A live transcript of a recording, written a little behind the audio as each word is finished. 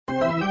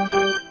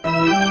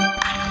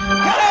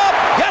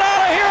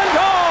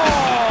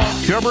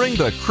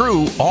the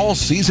crew all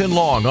season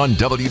long on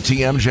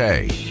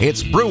WTMJ.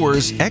 It's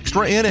Brewers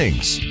Extra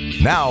Innings.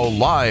 Now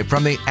live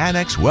from the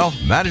Annex Wealth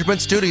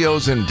Management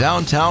Studios in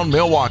downtown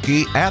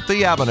Milwaukee at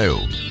the Avenue.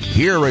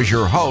 Here is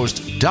your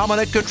host,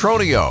 Dominic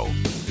Cotroneo.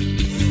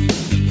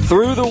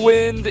 Through the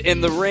wind, in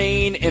the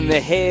rain, in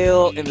the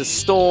hail, in the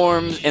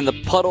storms, in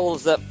the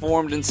puddles that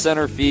formed in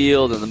center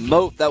field, and the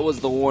moat that was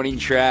the warning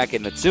track,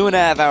 and the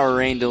 2.5-hour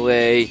rain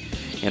delay,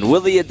 and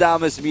Willie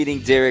Adames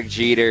meeting Derek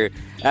Jeter.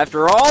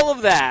 After all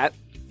of that,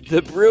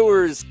 the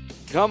Brewers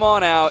come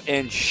on out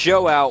and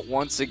show out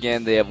once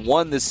again. They have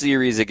won the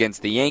series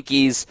against the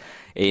Yankees,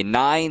 a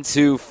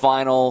 9-2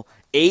 final,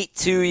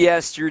 8-2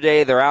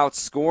 yesterday. They're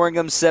outscoring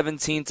them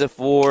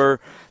 17-4.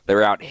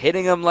 They're out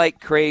hitting them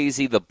like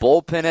crazy. The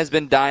bullpen has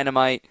been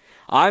dynamite.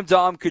 I'm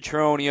Dom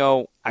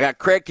Cotroneo. I got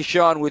Craig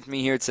Kashan with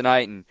me here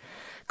tonight. And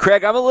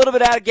Craig, I'm a little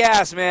bit out of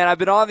gas, man. I've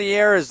been on the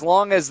air as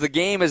long as the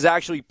game has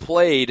actually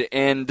played.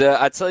 And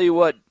I tell you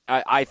what,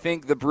 I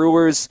think the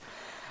Brewers,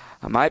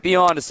 I might be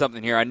on to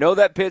something here. I know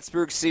that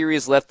Pittsburgh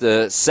series left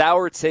a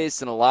sour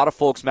taste in a lot of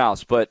folks'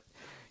 mouths. But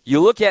you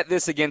look at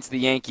this against the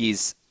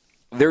Yankees,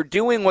 they're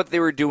doing what they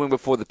were doing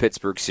before the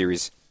Pittsburgh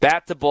series.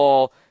 Bat to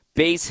ball,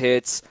 base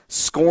hits,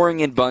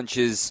 scoring in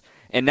bunches,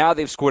 and now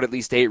they've scored at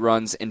least 8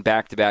 runs in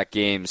back-to-back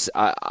games.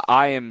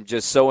 I am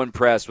just so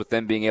impressed with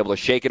them being able to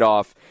shake it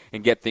off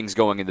and get things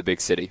going in the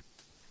big city.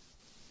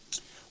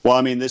 Well,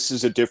 I mean, this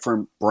is a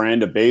different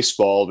brand of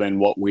baseball than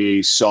what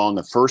we saw in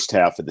the first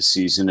half of the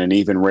season and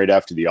even right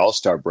after the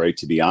All-Star break,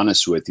 to be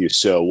honest with you.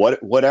 So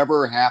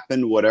whatever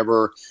happened,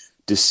 whatever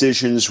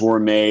decisions were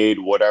made,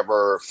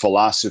 whatever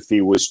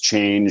philosophy was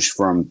changed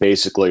from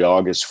basically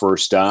August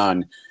 1st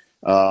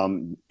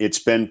on, it's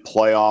been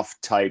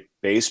playoff-type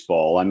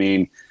baseball. I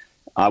mean,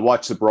 I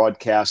watched the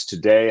broadcast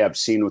today. I've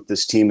seen what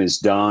this team has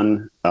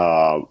done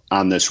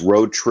on this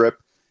road trip.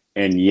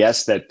 And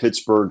yes, that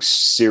Pittsburgh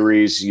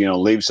series,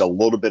 leaves a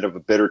little bit of a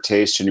bitter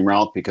taste in your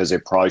mouth because they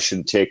probably should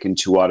have taken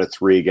 2 out of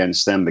 3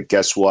 against them. But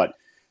guess what?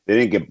 They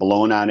didn't get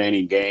blown out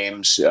any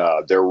games.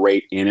 They're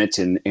right in it.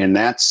 And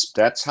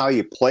that's how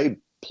you play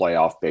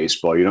playoff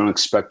baseball. You don't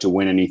expect to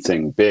win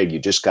anything big. You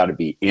just got to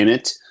be in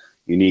it.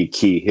 You need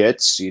key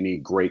hits. You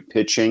need great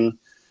pitching.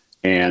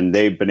 And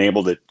they've been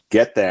able to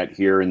get that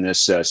here in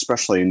this,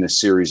 especially in this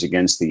series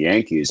against the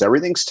Yankees.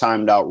 Everything's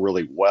timed out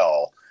really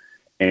well.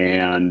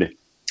 And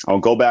I'll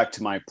go back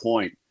to my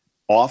point.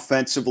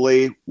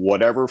 Offensively,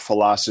 whatever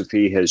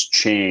philosophy has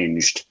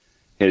changed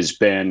has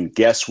been,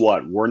 guess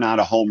what? We're not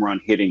a home run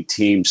hitting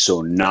team,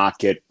 so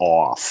knock it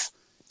off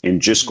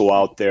and just go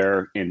out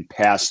there and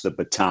pass the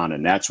baton.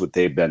 And that's what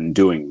they've been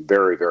doing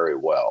very, very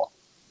well.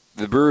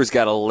 The Brewers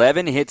got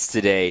 11 hits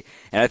today,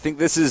 and I think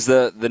this is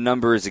the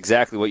number is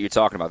exactly what you're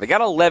talking about. They got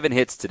 11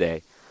 hits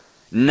today.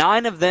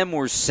 9 of them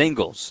were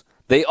singles.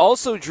 They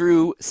also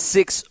drew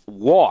 6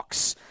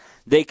 walks.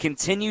 They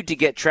continued to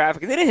get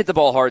traffic. They didn't hit the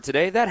ball hard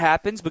today. That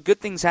happens, but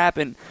good things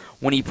happen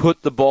when you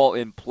put the ball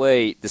in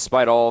play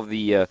despite all of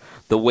the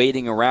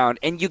waiting around.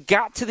 And you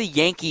got to the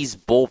Yankees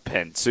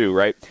bullpen, too,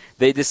 right?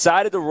 They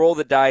decided to roll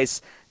the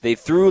dice. They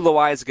threw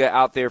Loaizaga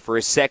out there for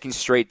a second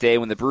straight day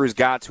when the Brewers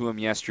got to him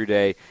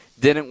yesterday.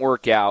 Didn't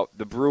work out.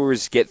 The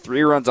Brewers get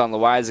 3 runs on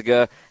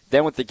Loaizaga.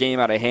 Then with the game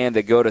out of hand,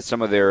 they go to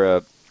some of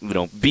their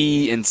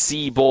B and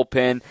C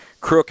bullpen.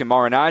 Crook and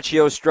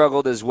Marinaccio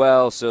struggled as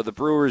well. So the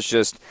Brewers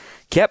just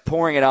kept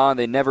pouring it on.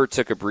 They never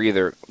took a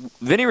breather.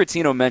 Vinny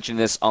Rottino mentioned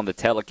this on the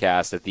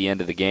telecast at the end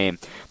of the game,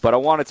 but I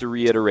wanted to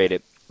reiterate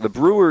it. The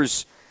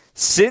Brewers,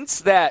 since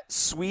that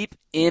sweep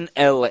in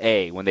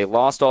L.A., when they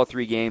lost all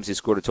 3 games, they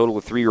scored a total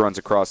of 3 runs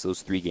across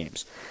those 3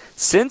 games.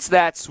 Since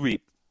that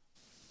sweep,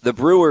 the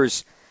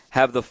Brewers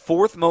have the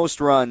 4th most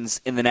runs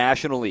in the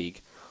National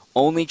League,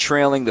 only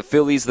trailing the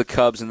Phillies, the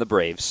Cubs, and the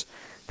Braves.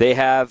 They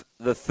have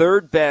the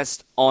 3rd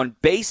best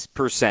on-base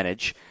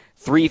percentage,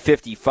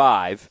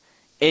 .355,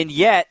 and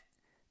yet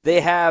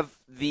they have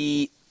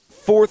the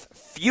 4th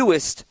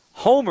fewest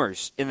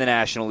homers in the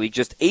National League,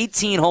 just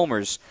 18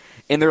 homers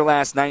in their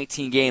last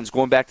 19 games,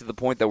 going back to the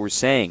point that we're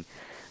saying.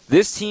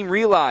 This team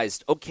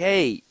realized,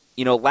 okay,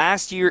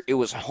 last year it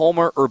was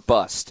homer or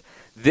bust.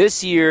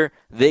 This year,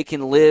 they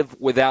can live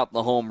without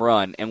the home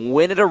run. And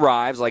when it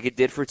arrives, like it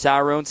did for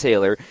Tyrone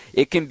Taylor,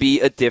 it can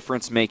be a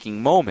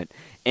difference-making moment.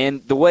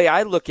 And the way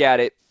I look at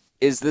it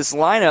is this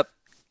lineup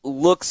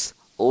looks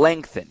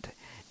lengthened.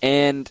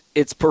 And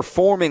it's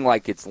performing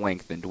like it's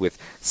lengthened with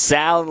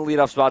Sal in the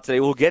leadoff spot today.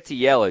 We'll get to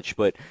Yelich,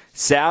 but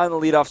Sal in the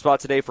leadoff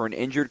spot today for an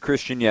injured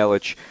Christian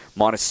Yelich.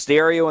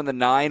 Monasterio in the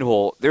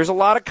 9-hole. There's a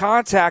lot of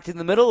contact in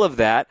the middle of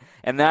that,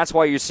 and that's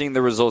why you're seeing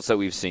the results that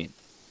we've seen.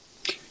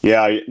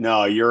 Yeah,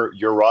 no, you're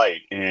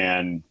right,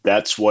 and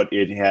that's what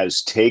it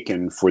has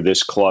taken for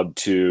this club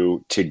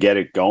to get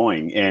it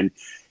going. And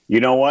you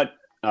know what?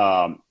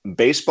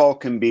 Baseball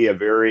can be a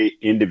very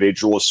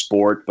individual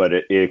sport, but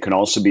it can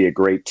also be a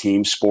great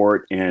team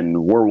sport.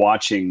 And we're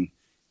watching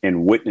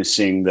and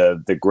witnessing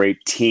the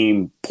great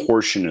team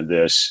portion of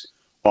this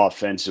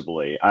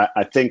offensively.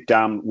 I think,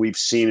 Dom, we've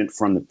seen it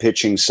from the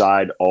pitching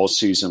side all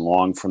season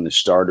long, from the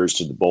starters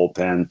to the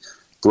bullpen.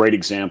 Great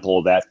example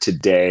of that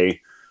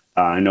today.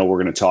 I know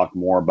we're going to talk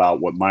more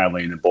about what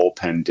Miley and the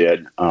bullpen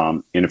did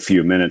in a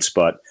few minutes,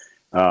 but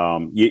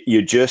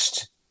you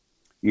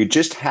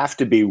just have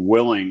to be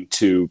willing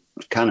to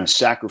kind of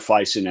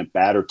sacrifice an at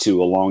bat or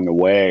two along the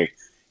way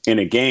in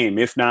a game,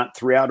 if not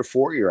 3 out of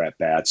 4 your at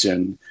bats.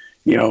 And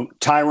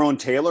Tyrone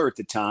Taylor at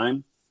the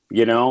time,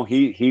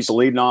 he's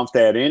leading off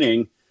that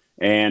inning.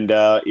 And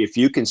if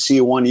you can see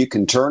one you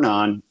can turn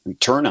on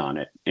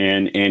it.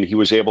 And he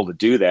was able to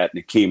do that in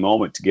a key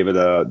moment to give it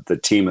the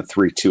team a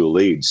 3-2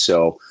 lead.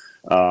 So,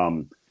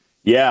 I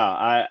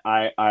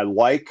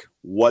like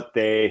what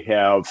they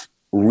have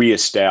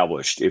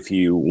reestablished, if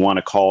you want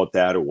to call it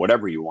that or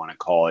whatever you want to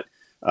call it,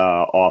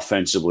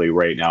 offensively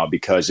right now,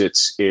 because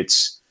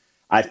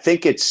I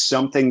think it's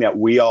something that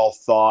we all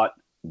thought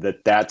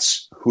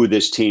that's who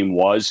this team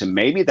was. And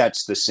maybe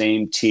that's the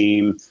same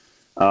team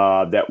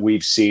that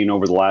we've seen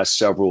over the last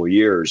several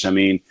years. I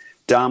mean,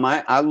 Dom,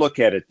 I look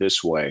at it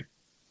this way.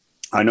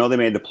 I know they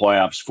made the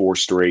playoffs 4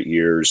 straight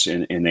years,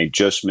 and they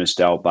just missed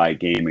out by a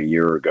game a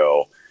year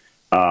ago.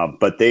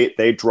 But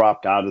they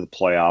dropped out of the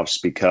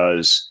playoffs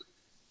because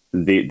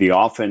the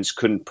offense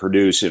couldn't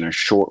produce in a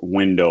short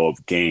window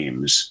of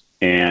games.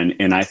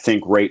 And I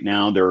think right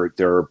now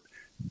they're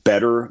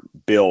better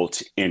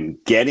built in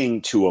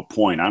getting to a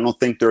point. I don't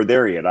think they're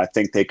there yet. I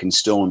think they can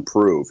still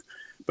improve.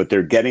 But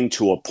they're getting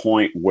to a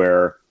point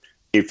where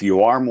if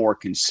you are more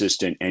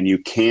consistent and you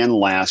can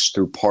last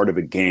through part of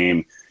a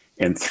game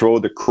and throw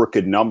the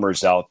crooked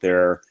numbers out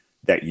there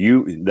that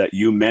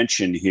you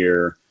mentioned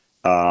here,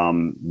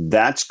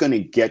 that's going to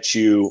get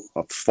you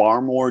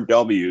far more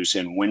W's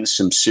and win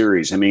some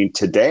series. I mean,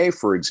 today,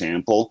 for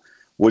example,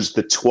 was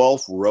the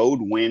 12th road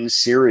win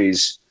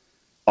series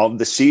of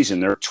the season.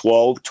 They're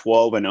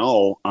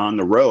 12-12-0 on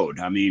the road.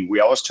 I mean, we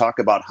always talk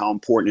about how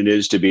important it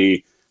is to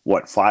be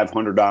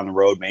 500 on the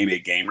road, maybe a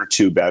game or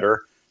two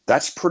better.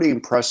 That's pretty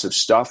impressive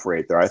stuff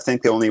right there. I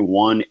think they only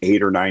won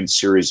 8 or 9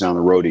 series on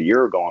the road a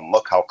year ago, and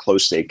look how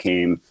close they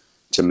came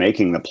to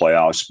making the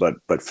playoffs,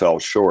 but fell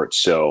short.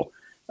 So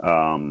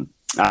I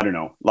don't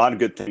know. A lot of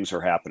good things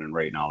are happening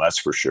right now, that's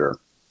for sure.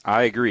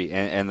 I agree,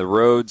 and the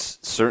road's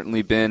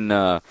certainly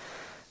been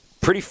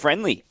pretty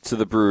friendly to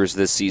the Brewers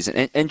this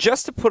season. And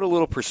just to put a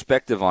little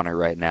perspective on it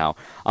right now,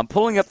 I'm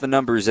pulling up the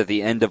numbers at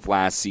the end of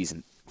last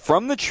season.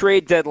 From the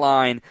trade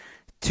deadline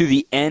to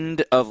the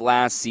end of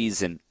last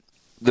season,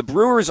 the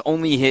Brewers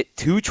only hit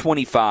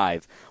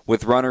 .225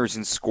 with runners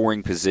in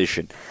scoring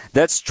position.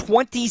 That's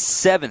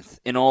 27th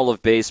in all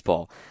of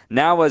baseball.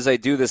 Now, as I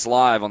do this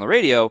live on the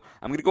radio,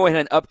 I'm going to go ahead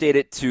and update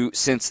it to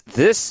since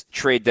this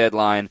trade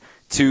deadline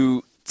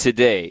to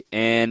today.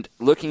 And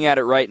looking at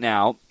it right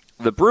now,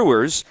 the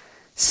Brewers,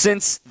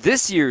 since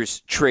this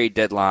year's trade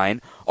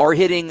deadline, are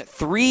hitting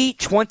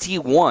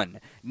 .321,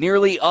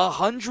 nearly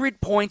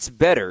 100 points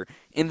better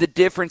in the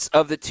difference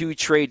of the 2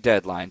 trade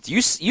deadlines.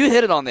 You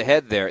hit it on the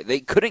head there.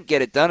 They couldn't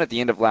get it done at the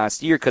end of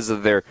last year because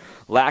of their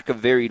lack of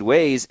varied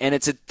ways, and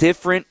it's a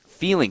different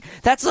feeling.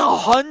 That's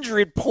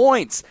 100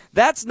 points.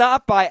 That's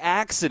not by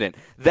accident.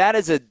 That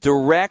is a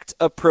direct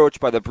approach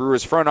by the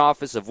Brewers front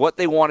office of what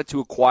they wanted to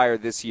acquire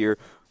this year.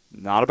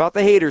 Not about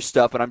the hater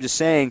stuff, but I'm just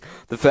saying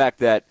the fact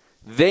that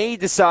they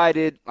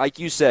decided, like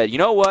you said, you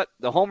know what?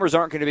 The homers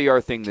aren't going to be our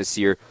thing this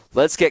year.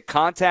 Let's get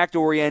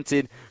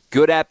contact-oriented,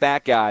 good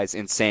at-bat guys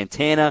in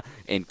Santana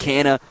and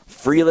Canna.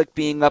 Frelick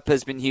being up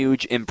has been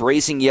huge.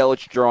 Embracing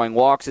Yelich drawing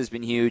walks has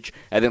been huge.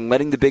 And then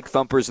letting the big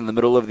thumpers in the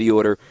middle of the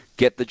order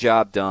get the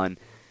job done.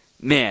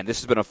 Man, this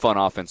has been a fun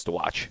offense to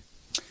watch.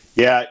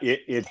 Yeah,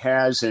 it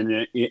has.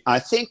 And I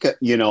think,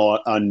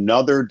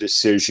 another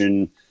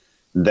decision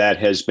that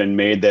has been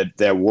made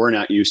that we're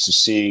not used to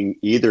seeing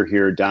either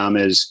here, Dom,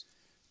 is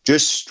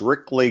just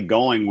strictly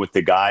going with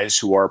the guys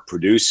who are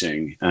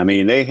producing. I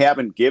mean, they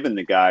haven't given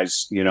the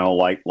guys,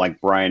 like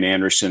Brian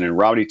Anderson and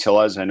Rowdy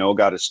Tellez, I know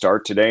got a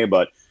start today,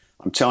 but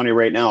I'm telling you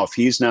right now, if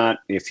he's not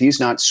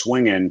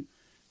swinging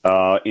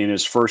in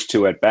his first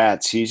 2 at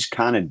bats, he's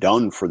kind of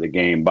done for the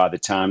game by the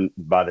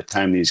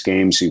time these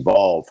games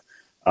evolve.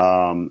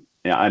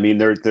 I mean,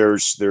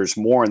 there's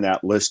more in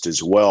that list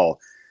as well.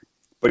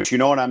 But you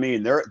know what I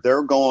mean?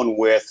 They're going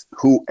with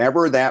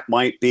whoever that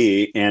might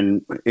be,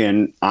 and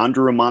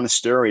Andrew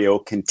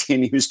Monasterio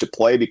continues to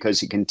play because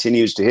he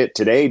continues to hit.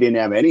 Today he didn't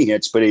have any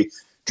hits, but he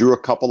drew a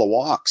couple of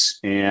walks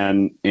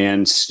and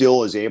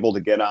still is able to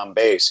get on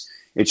base.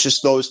 It's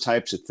just those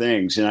types of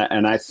things.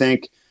 And I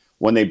think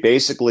when they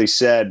basically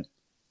said,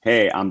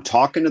 hey, I'm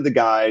talking to the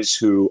guys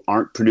who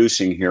aren't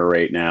producing here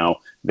right now,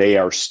 they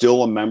are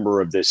still a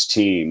member of this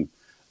team.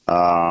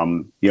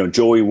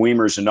 Joey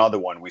Weimer's another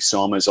one. We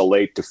saw him as a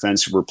late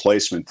defensive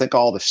replacement. Think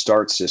all the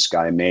starts this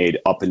guy made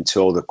up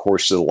until the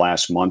course of the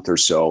last month or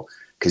so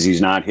because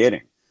he's not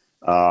hitting.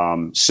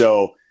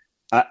 So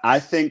I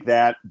think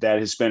that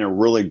has been a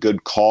really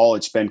good call.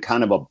 It's been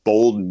kind of a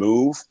bold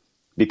move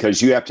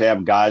because you have to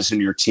have guys in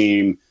your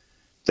team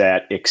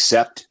that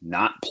accept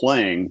not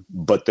playing,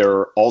 but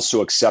they're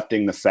also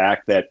accepting the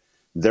fact that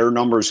their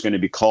number is going to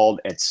be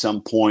called at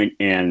some point,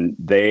 and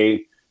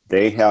they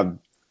have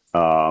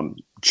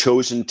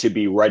chosen to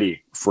be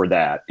ready for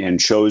that and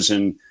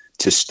chosen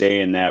to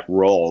stay in that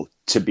role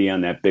to be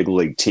on that big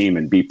league team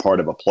and be part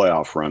of a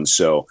playoff run.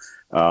 So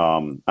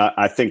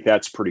I think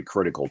that's pretty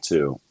critical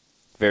too.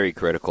 Very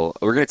critical.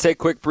 We're going to take a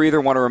quick breather.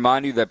 Want to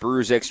remind you that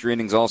Brewers Extra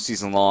Innings all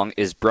season long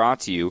is brought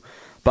to you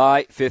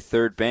by Fifth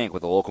Third Bank.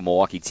 With a local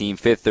Milwaukee team,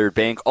 Fifth Third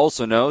Bank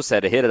also knows how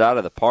to hit it out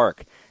of the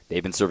park.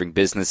 They've been serving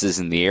businesses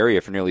in the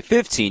area for nearly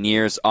 15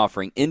 years,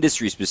 offering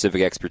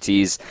industry-specific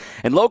expertise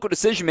and local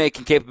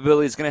decision-making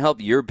capabilities going to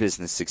help your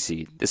business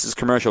succeed. This is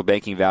commercial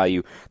banking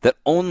value that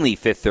only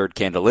Fifth Third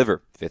can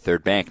deliver. Fifth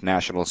Third Bank,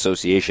 National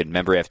Association,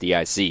 member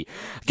FDIC.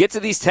 Get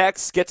to these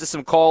texts, get to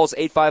some calls,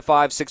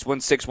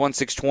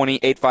 855-616-1620,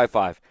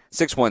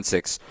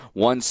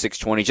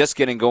 855-616-1620. Just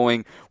getting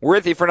going. We're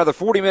with you for another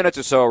 40 minutes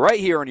or so right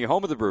here on your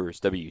home of the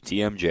Brewers,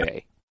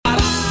 WTMJ.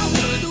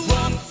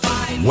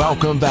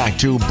 Welcome back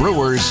to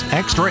Brewers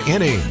Extra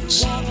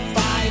Innings.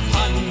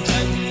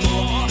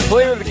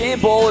 Player of the Game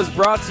Bowl is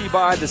brought to you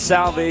by the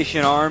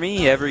Salvation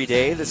Army. Every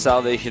day, the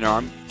Salvation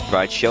Army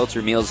provides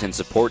shelter, meals, and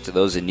support to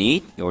those in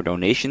need. Your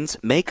donations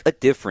make a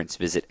difference.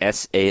 Visit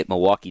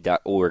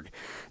sa@milwaukee.org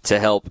to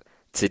help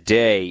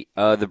today.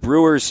 The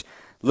Brewers,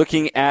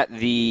 looking at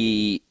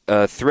the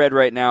thread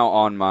right now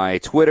on my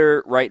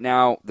Twitter, right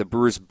now the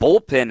Brewers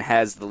bullpen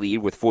has the lead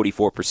with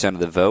 44% of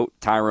the vote.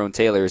 Tyrone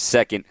Taylor is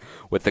second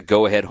with the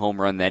go-ahead home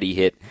run that he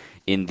hit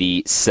in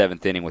the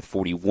 7th inning with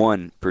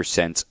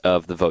 41%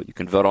 of the vote. You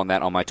can vote on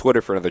that on my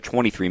Twitter for another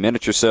 23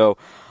 minutes or so.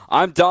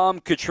 I'm Dom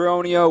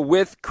Cotroneo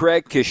with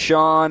Craig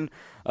Kashan.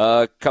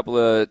 A couple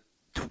of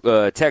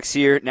text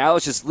here. Now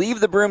let's just leave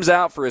the brooms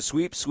out for a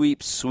sweep.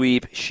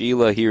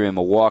 Sheila here in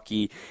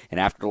Milwaukee. And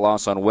after the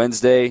loss on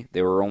Wednesday,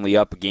 they were only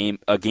up a game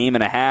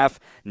and a half.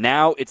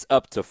 Now it's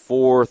up to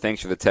 4.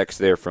 Thanks for the text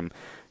there from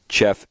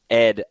Chef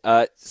Ed.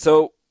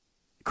 So,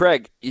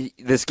 Craig,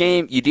 this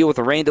game, you deal with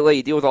a rain delay,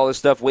 you deal with all this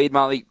stuff. Wade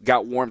Miley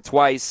got warmed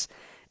twice.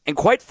 And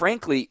quite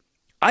frankly,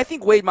 I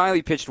think Wade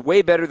Miley pitched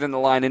way better than the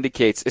line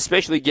indicates,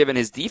 especially given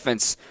his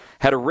defense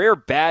had a rare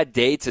bad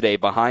day today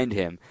behind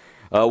him.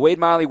 Wade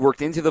Miley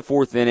worked into the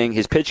 4th inning.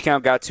 His pitch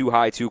count got too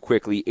high too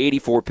quickly.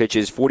 84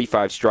 pitches,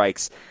 45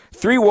 strikes.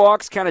 3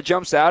 walks kind of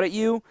jumps out at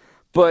you,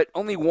 but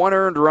only 1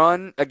 earned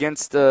run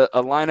against a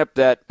lineup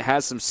that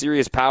has some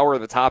serious power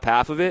in the top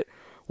half of it.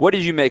 What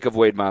did you make of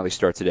Wade Miley's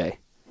start today?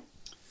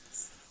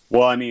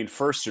 Well, I mean,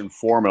 first and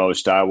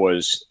foremost, I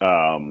was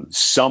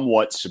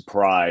somewhat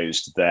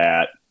surprised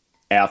that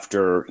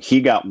after he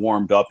got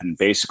warmed up and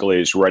basically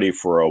is ready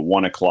for a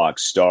 1 o'clock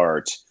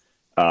start,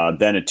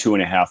 then a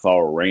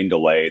 2.5-hour rain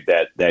delay,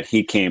 that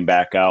he came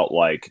back out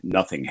like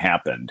nothing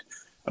happened.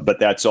 But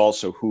that's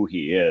also who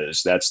he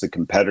is. That's the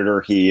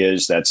competitor he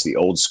is. That's the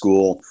old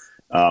school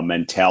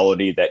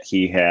mentality that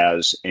he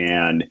has.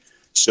 And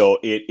so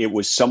it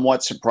was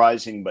somewhat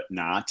surprising, but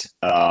not.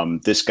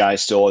 This guy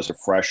still has a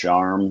fresh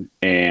arm,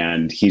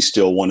 and he's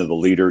still one of the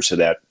leaders of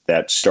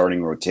that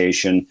starting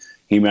rotation.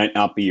 He might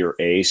not be your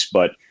ace,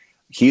 but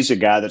he's a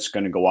guy that's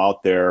going to go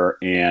out there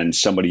and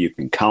somebody you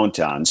can count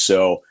on.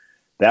 So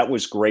that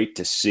was great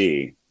to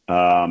see.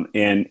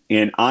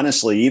 And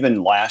honestly,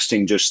 even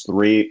lasting just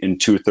 3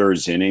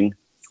 2/3 inning,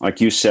 like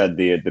you said,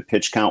 the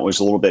pitch count was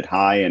a little bit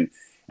high. And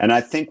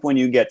I think when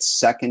you get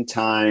second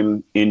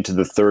time into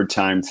the third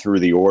time through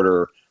the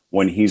order,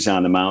 when he's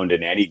on the mound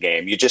in any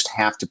game, you just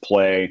have to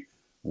play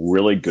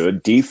really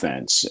good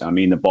defense. I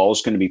mean, the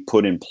ball's going to be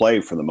put in play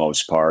for the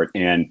most part,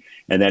 and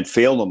that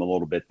failed him a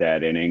little bit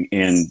that inning.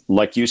 And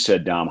like you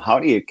said, Dom, how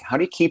do you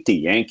keep the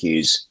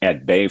Yankees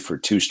at bay for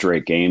 2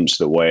 straight games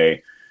the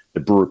way the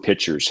Brewer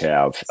pitchers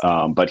have?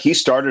 But he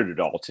started it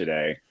all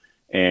today,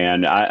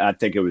 and I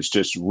think it was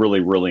just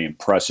really, really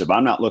impressive.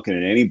 I'm not looking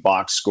at any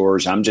box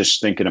scores. I'm just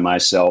thinking to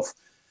myself,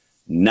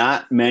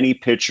 not many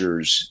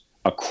pitchers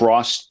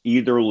across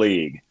either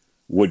league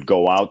would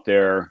go out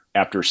there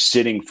after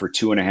sitting for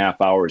 2.5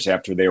 hours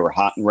after they were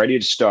hot and ready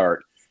to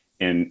start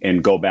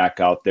and go back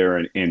out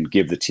there and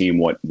give the team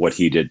what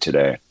he did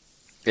today.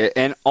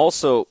 And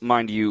also,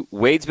 mind you,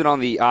 Wade's been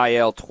on the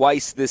IL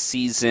twice this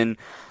season.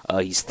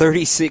 He's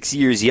 36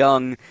 years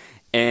young,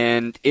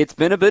 and it's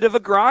been a bit of a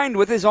grind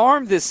with his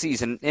arm this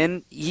season.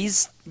 And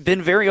he's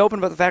been very open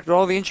about the fact that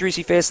all the injuries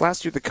he faced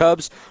last year with the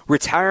Cubs,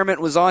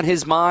 retirement was on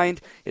his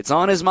mind. It's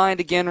on his mind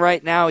again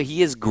right now.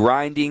 He is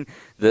grinding.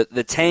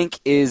 The tank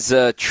is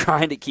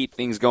trying to keep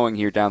things going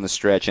here down the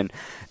stretch. And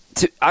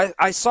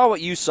I saw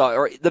what you saw.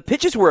 Or the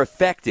pitches were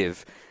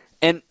effective.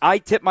 And I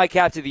tip my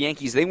cap to the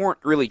Yankees. They weren't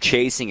really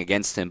chasing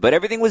against him, but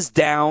everything was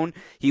down.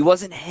 He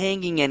wasn't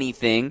hanging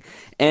anything,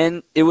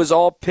 and it was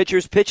all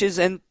pitches,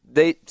 and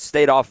they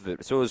stayed off of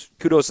it. So it was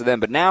kudos to them.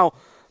 But now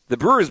the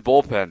Brewers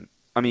bullpen,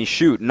 9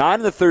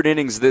 in the 3rd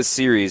innings this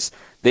series,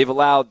 they've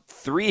allowed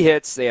 3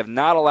 hits. They have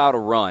not allowed a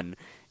run,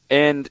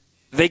 and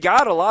they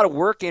got a lot of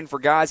work in for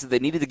guys that they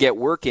needed to get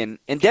work in.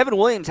 And Devin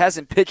Williams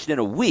hasn't pitched in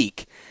a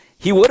week.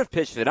 He would have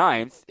pitched the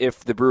 9th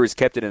if the Brewers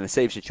kept it in a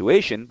safe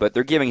situation, but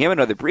they're giving him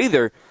another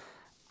breather.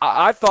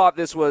 I thought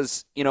this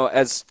was,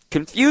 as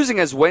confusing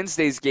as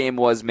Wednesday's game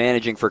was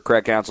managing for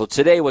Craig Counsell,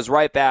 today was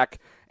right back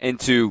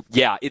into,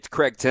 it's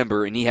Craig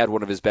Timber, and he had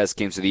one of his best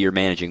games of the year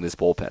managing this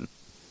bullpen.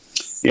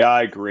 Yeah,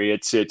 I agree.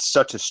 It's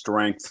such a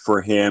strength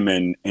for him,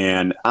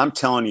 and I'm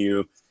telling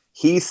you,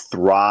 he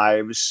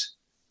thrives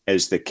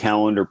as the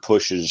calendar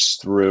pushes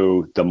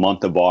through the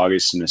month of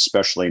August, and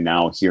especially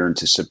now here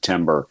into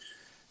September.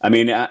 I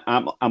mean,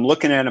 I'm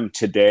looking at him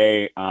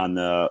today on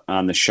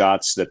the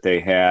shots that they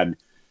had,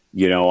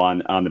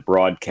 on the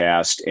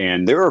broadcast,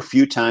 and there are a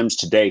few times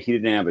today he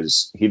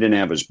didn't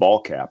have his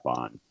ball cap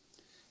on,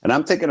 and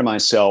I'm thinking to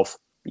myself,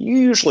 you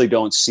usually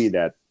don't see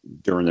that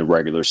during the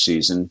regular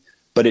season.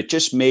 But it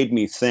just made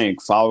me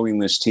think, following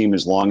this team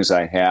as long as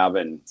I have,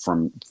 and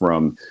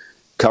from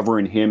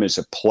covering him as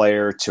a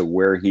player to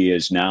where he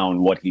is now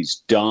and what he's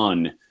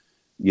done,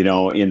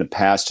 in the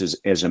past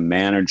as a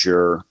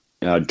manager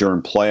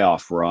during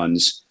playoff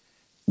runs,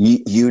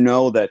 you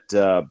know that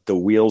the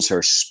wheels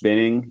are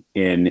spinning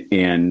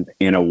in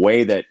a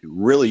way that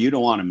really you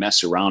don't want to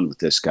mess around with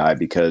this guy,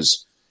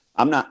 because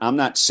I'm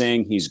not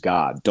saying he's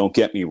God. Don't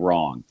get me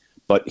wrong,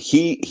 but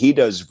he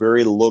does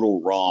very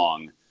little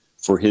wrong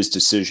for his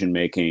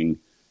decision-making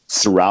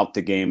throughout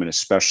the game and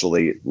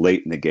especially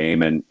late in the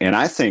game. And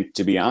I think,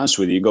 to be honest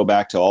with you, go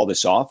back to all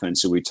this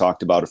offense that we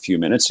talked about a few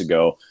minutes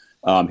ago,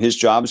 his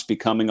job is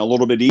becoming a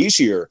little bit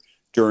easier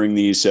during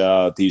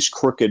these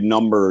crooked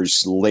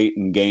numbers late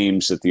in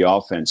games that the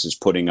offense is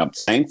putting up,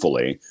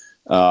 thankfully.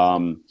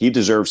 He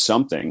deserves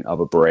something of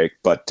a break,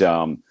 but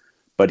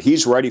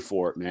he's ready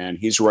for it, man.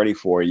 He's ready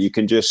for it. You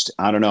can just,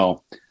 I don't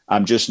know,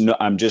 I'm just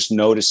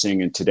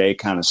noticing, and today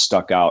kind of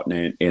stuck out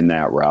in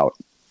that route.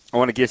 I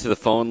want to get to the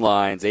phone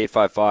lines,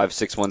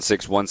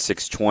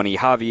 855-616-1620.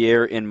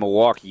 Javier in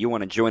Milwaukee, you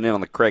want to join in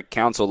on the Craig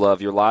Counsell love.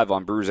 You're live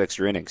on Brewers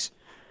Extra Innings.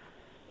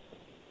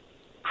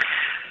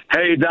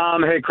 Hey,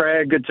 Dom. Hey,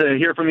 Craig. Good to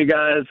hear from you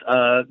guys.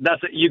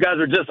 You guys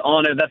are just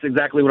on it. That's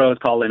exactly what I was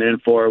calling in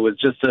for, was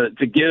just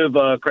to give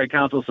Craig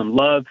Counsell some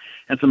love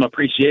and some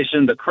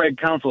appreciation. The Craig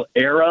Counsell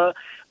era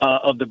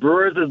of the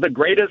Brewers is the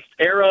greatest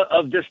era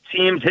of this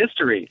team's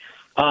history.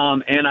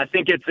 And I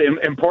think it's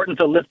important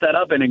to lift that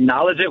up and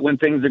acknowledge it when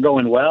things are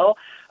going well.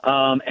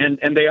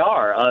 And they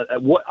are.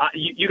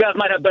 You guys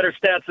might have better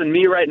stats than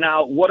me right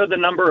now. What are the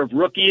number of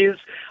rookies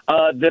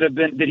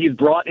that he's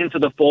brought into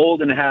the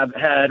fold and have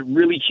had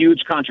really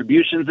huge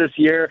contributions this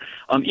year?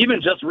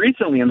 Even just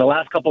recently, in the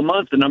last couple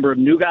months, the number of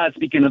new guys,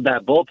 speaking of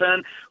that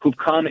bullpen, who've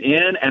come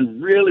in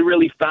and really,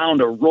 really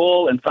found a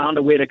role and found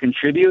a way to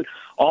contribute.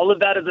 All of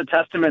that is a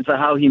testament to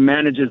how he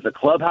manages the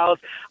clubhouse.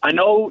 I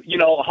know,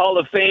 Hall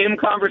of Fame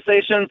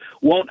conversations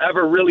won't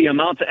ever really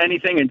amount to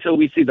anything until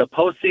we see the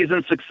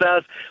postseason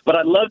success, but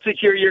I'd love to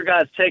hear your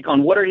guys' take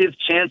on what are his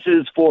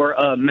chances for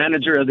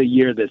Manager of the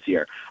Year this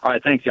year. All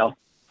right, thanks, y'all.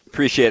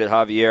 Appreciate it,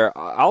 Javier.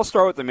 I'll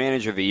start with the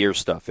Manager of the Year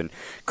stuff. And,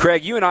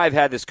 Craig, you and I have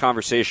had this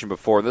conversation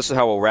before, and this is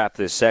how we'll wrap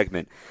this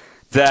segment,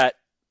 that,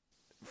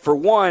 for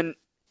one,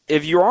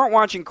 if you aren't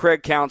watching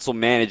Craig Counsell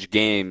manage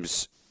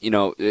games,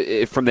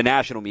 from the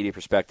national media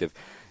perspective,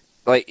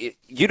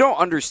 you don't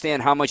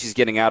understand how much he's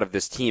getting out of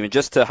this team. And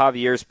just to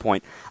Javier's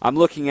point, I'm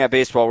looking at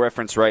Baseball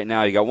Reference right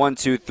now. You got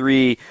 7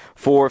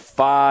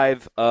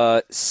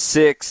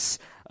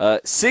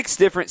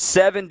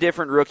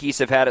 different rookies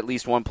have had at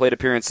least one plate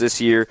appearance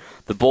this year.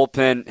 The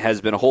bullpen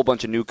has been a whole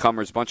bunch of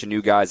newcomers, a bunch of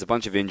new guys, a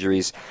bunch of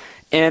injuries.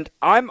 And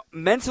I'm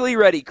mentally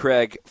ready,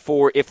 Craig,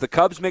 for if the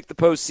Cubs make the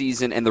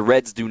postseason and the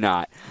Reds do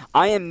not.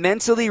 I am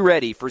mentally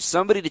ready for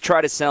somebody to try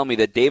to sell me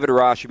that David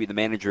Ross should be the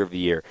Manager of the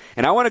Year.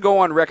 And I want to go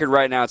on record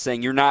right now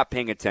saying you're not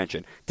paying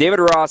attention. David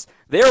Ross,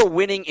 they are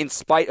winning in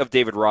spite of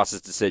David Ross's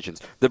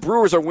decisions. The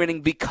Brewers are winning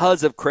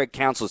because of Craig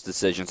Counsell's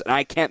decisions, and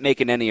I can't make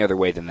it any other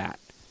way than that.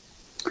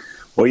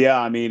 Well, yeah,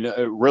 I mean,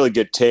 really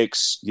good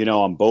takes,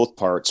 on both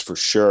parts for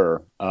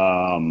sure.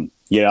 I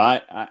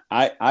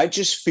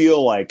just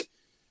feel like,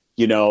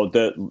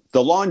 the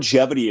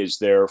longevity is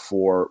there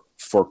for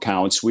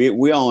Counts.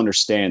 We all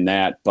understand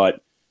that,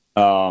 but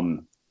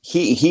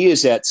he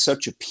is at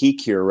such a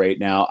peak here right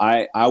now.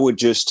 I would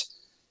just,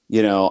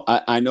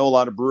 I know a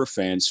lot of Brewer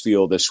fans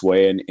feel this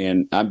way,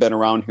 and I've been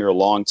around here a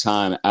long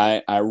time.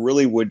 I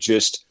really would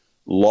just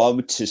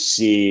love to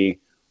see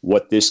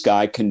what this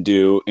guy can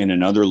do in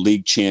another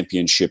league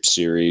championship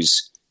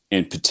series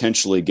and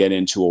potentially get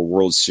into a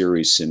World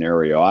Series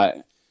scenario.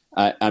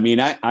 I mean,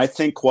 I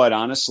think, quite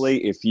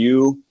honestly, if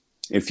you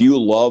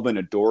love and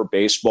adore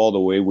baseball the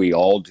way we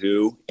all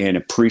do and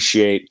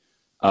appreciate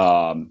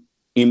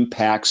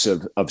impacts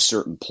of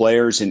certain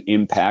players and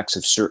impacts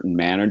of certain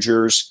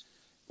managers,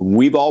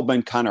 we've all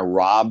been kind of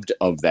robbed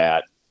of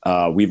that.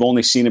 We've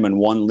only seen him in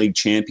one league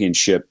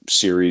championship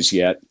series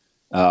yet,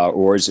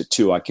 or is it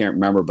two? I can't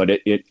remember, but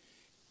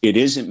it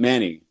isn't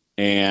many,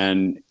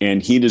 and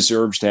he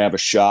deserves to have a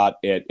shot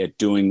at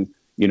doing,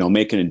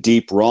 making a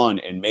deep run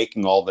and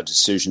making all the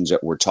decisions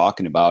that we're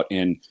talking about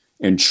and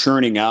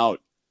churning out,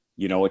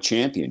 a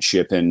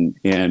championship.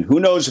 And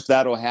who knows if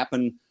that'll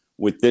happen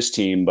with this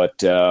team,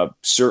 but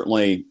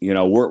certainly,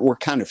 we're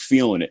kind of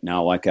feeling it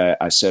now, like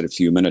I said a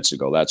few minutes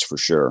ago, that's for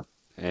sure.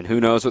 And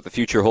who knows what the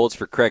future holds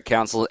for Craig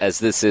Counsell, as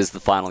this is the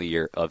final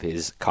year of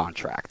his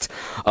contract.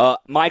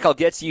 Mike, I'll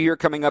get to you here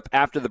coming up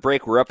after the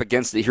break. We're up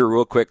against it here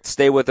real quick.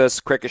 Stay with us.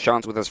 Craig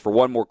Cotroneo with us for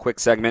one more quick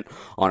segment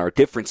on our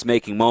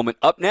difference-making moment.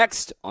 Up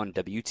next on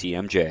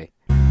WTMJ.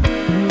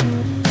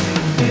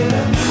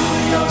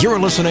 You're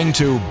listening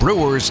to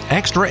Brewers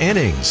Extra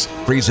Innings,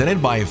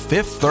 presented by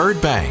Fifth Third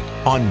Bank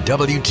on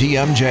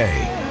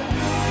WTMJ.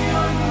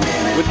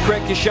 With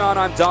Craig Cotroneo,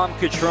 I'm Dom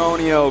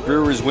Cotroneo.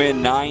 Brewers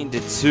win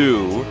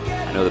 9-2.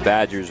 I know the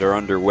Badgers are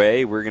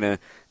underway. We're going to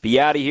be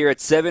out of here at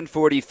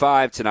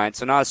 7:45 tonight,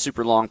 so not a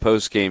super long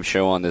post-game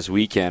show on this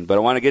weekend. But I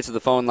want to get to the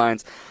phone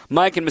lines.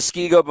 Mike and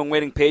Muskego have been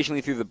waiting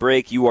patiently through the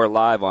break. You are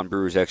live on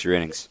Brewers Extra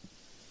Innings.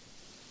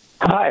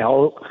 Hi,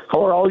 how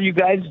are all you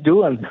guys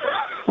doing?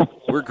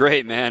 We're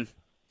great, man.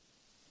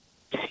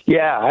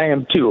 Yeah, I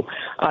am too.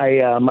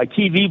 My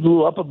TV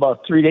blew up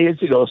about 3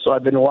 days ago, so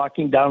I've been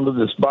walking down to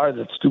this bar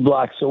that's 2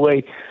 blocks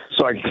away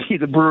so I can see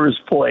the Brewers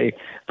play.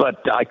 But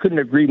I couldn't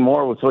agree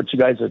more with what you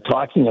guys are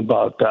talking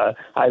about.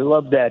 I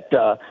love that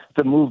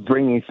the move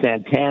bringing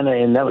Santana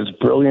in. That was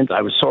brilliant.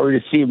 I was sorry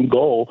to see him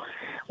go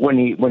when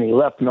he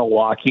left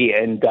Milwaukee.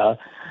 And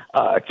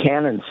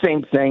Cannon,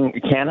 same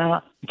thing.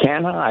 Canna,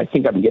 I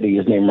think I'm getting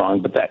his name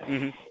wrong, but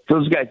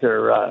those guys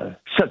are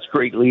such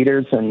great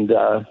leaders, and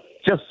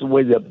just the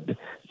way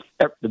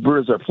the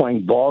Brewers are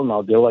playing ball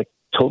now, they're like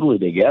totally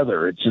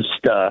together. It's just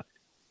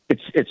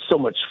it's so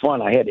much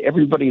fun. I had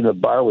everybody in the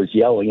bar was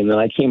yelling, and then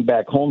I came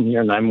back home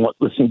here, and I'm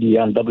listening to you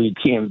on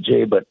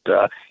WTMJ. But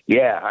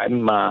yeah,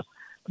 I'm a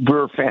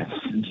Brewer fan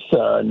since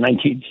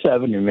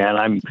 1970,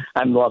 man.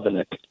 I'm loving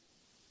it.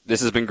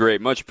 This has been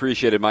great. Much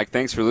appreciated, Mike.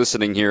 Thanks for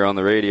listening here on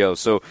the radio.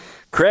 So,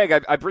 Craig,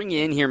 I bring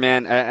you in here,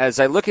 man, as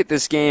I look at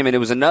this game, and it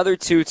was another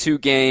 2-2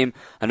 game,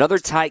 another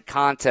tight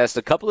contest,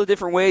 a couple of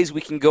different ways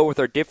we can go with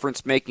our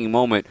difference-making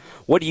moment.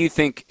 What do you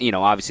think?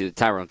 Obviously,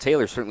 Tyrone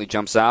Taylor certainly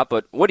jumps out,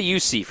 but what do you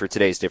see for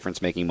today's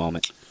difference-making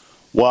moment?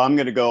 Well, I'm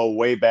going to go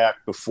way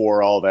back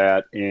before all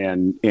that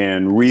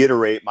and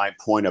reiterate my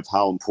point of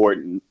how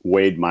important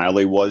Wade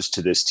Miley was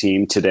to this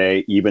team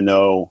today, even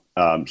though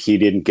he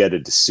didn't get a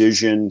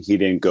decision. He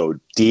didn't go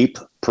deep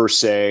per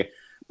se,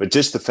 but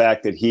just the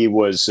fact that he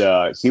was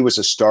a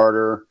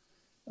starter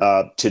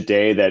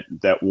today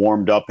that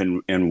warmed up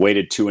and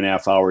waited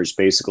 2.5 hours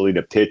basically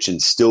to pitch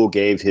and still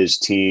gave his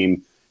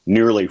team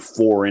nearly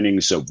 4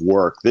 innings of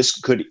work. This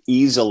could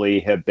easily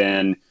have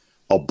been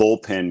a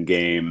bullpen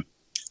game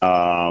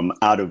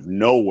out of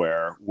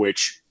nowhere,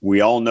 which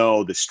we all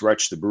know the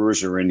stretch the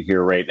Brewers are in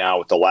here right now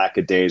with the lack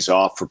of days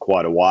off for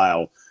quite a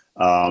while.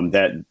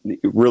 That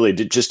really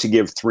did just to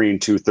give 3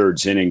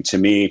 2/3 inning to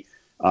me.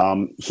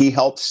 He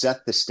helped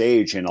set the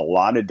stage in a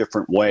lot of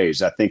different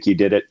ways. I think he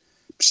did it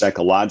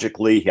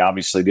psychologically. He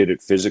obviously did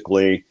it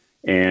physically,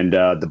 and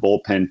the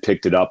bullpen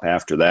picked it up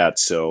after that.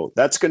 So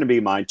that's going to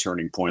be my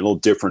turning point, a little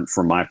different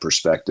from my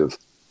perspective.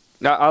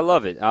 I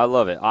love it.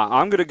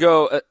 I'm going to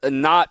go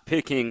not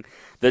picking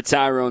the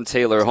Tyrone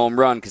Taylor home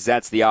run because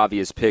that's the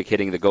obvious pick,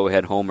 hitting the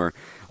go-ahead homer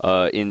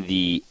in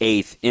the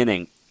 8th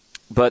inning.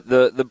 But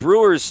the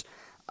Brewers,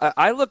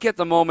 I look at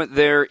the moment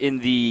there in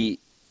the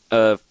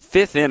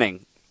 5th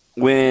inning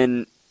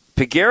when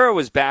Peguero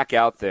was back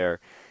out there,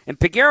 and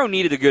Peguero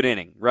needed a good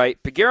inning,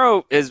 right?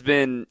 Peguero has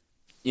been,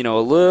 a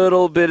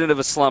little bit of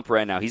a slump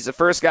right now. He's the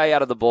first guy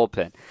out of the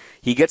bullpen.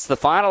 He gets the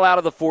final out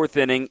of the 4th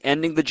inning,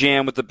 ending the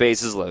jam with the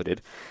bases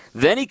loaded.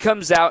 Then he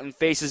comes out and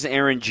faces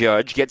Aaron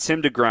Judge, gets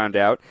him to ground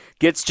out,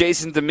 gets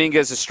Jason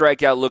Dominguez a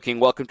strikeout looking,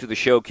 welcome to the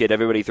show, kid,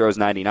 everybody throws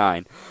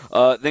 99.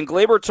 Then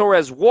Gleyber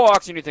Torres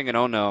walks, and you're thinking,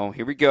 oh no,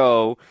 here we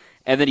go.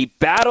 And then he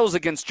battles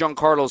against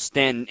Giancarlo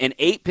Stanton, an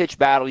 8-pitch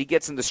battle. He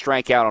gets him to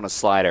strike out on a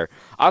slider.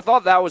 I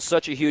thought that was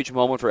such a huge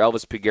moment for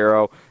Elvis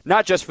Peguero,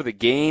 not just for the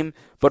game,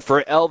 but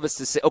for Elvis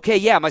to say, okay,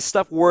 yeah, my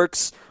stuff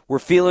works, we're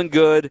feeling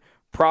good,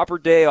 proper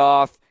day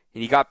off,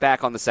 and he got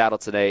back on the saddle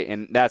today,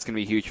 and that's going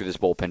to be huge for this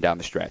bullpen down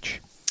the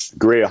stretch.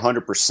 Agree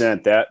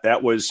 100%.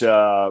 That was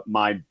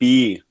my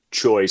B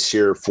choice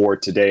here for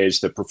today,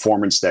 is the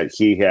performance that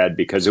he had,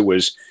 because it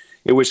was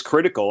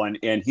critical,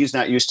 and he's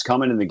not used to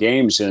coming in the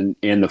games in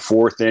the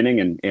 4th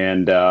inning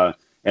and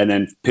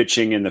then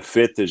pitching in the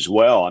 5th as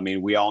well. I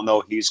mean, we all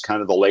know he's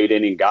kind of the late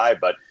inning guy,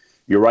 but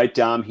you're right,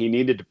 Dom. He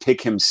needed to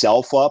pick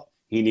himself up.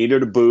 He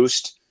needed a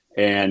boost,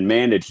 and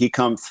man, did he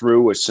come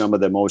through with some of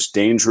the most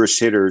dangerous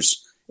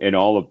hitters in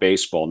all of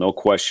baseball. No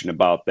question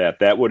about that.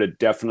 That would have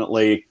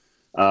definitely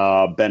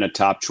been a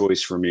top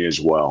choice for me as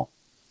well.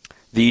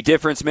 The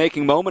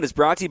difference-making moment is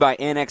brought to you by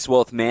Annex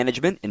Wealth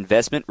Management,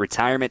 investment,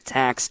 retirement,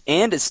 tax,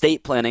 and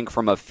estate planning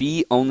from a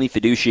fee-only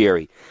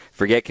fiduciary.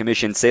 Forget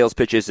commission sales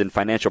pitches and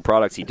financial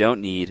products you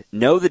don't need.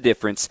 Know the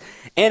difference.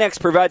 Annex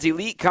provides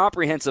elite,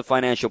 comprehensive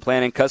financial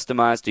planning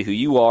customized to who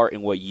you are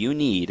and what you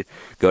need.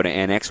 Go to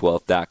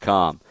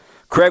annexwealth.com.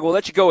 Craig, we'll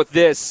let you go with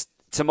this.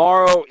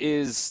 Tomorrow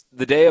is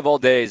the day of all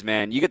days,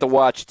 man. You get to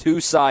watch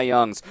 2 Cy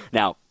Youngs.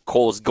 Now,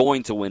 Cole's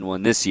going to win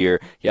one this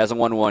year. He hasn't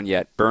won one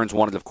yet. Burns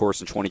won it, of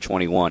course, in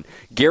 2021.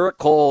 Garrett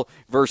Cole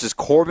versus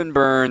Corbin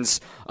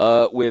Burns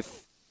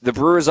with the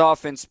Brewers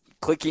offense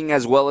clicking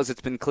as well as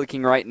it's been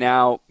clicking right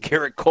now.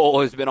 Garrett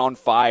Cole has been on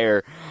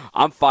fire.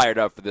 I'm fired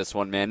up for this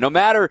one, man. No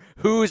matter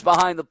who's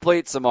behind the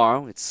plate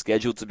tomorrow, it's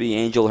scheduled to be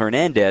Angel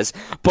Hernandez,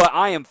 but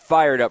I am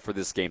fired up for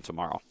this game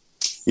tomorrow.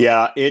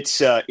 Yeah,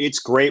 it's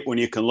great when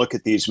you can look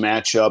at these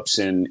matchups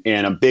and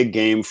a big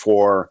game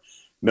for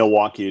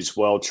Milwaukee as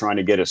well, trying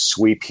to get a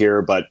sweep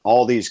here. But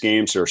all these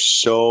games are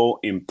so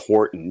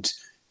important.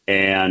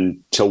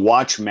 And to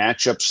watch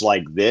matchups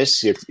like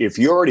this, if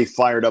you're already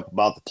fired up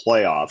about the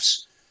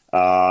playoffs,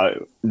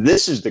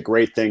 this is the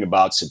great thing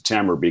about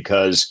September,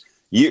 because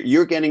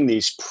you're getting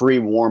these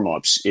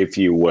pre-warm-ups, if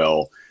you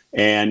will.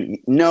 And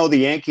no, the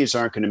Yankees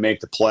aren't going to make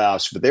the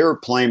playoffs, but they were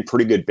playing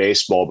pretty good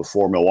baseball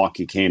before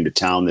Milwaukee came to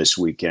town this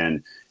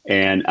weekend.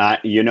 And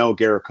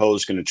Garrett Cole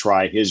is going to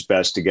try his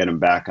best to get him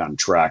back on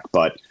track.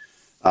 But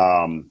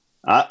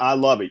I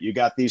love it. You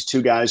got these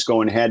two guys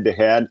going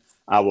head-to-head.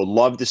 I would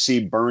love to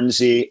see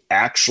Bernsey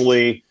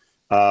actually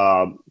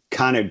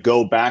kind of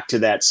go back to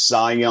that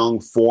Cy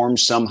Young form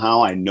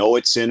somehow. I know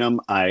it's in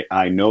him.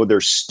 I know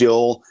there's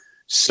still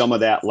some of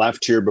that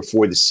left here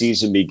before the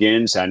season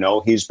begins. I know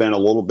he's been a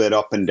little bit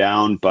up and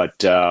down, but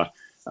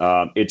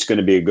it's going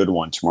to be a good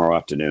one tomorrow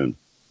afternoon.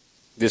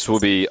 This will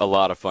be a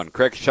lot of fun.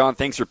 Craig Sean,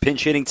 thanks for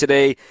pinch hitting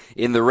today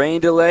in the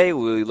rain delay.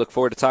 We look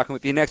forward to talking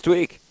with you next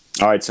week.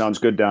 All right, sounds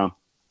good, Don.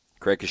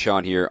 Craig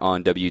Kashan here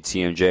on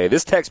WTMJ.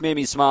 This text made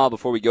me smile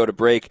before we go to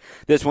break.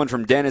 This one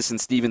from Dennis in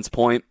Stevens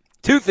Point.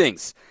 2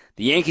 things.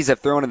 The Yankees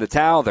have thrown in the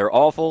towel. They're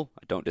awful.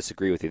 I don't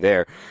disagree with you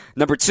there.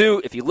 Number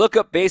 2, if you look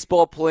up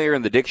baseball player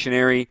in the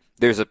dictionary,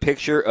 there's a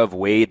picture of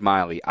Wade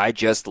Miley. I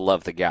just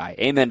love the guy.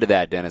 Amen to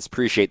that, Dennis.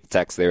 Appreciate the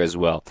text there as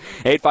well.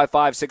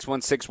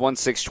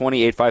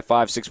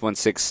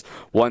 855-616-1620,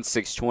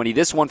 855-616-1620.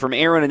 This one from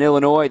Aaron in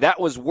Illinois.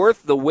 That was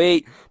worth the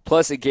wait.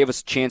 Plus, it gave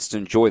us a chance to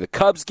enjoy the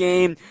Cubs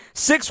game.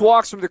 6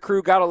 walks from the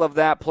crew. Gotta love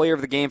that. Player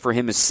of the game for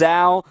him is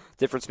Sal.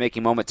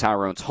 Difference-making moment,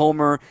 Tyrone's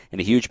homer. And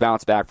a huge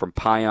bounce back from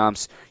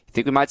Payamps. You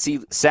think we might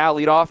see Sal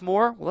lead off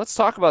more? Well, let's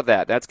talk about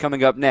that. That's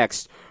coming up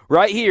next,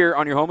 right here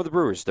on your home of the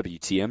Brewers,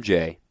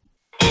 WTMJ.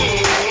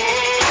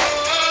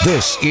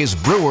 This is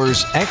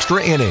Brewers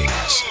Extra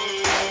Innings.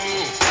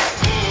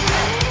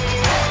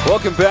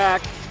 Welcome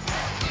back.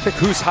 Pick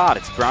Who's Hot.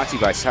 It's brought to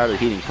you by Cider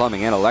Heating,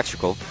 Plumbing, and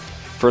Electrical.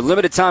 For a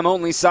limited time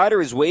only,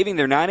 Cider is waiving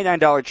their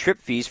 $99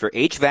 trip fees for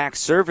HVAC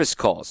service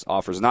calls.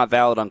 Offers not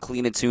valid on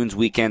Clean and Tunes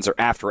weekends or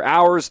after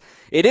hours.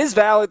 It is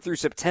valid through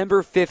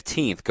September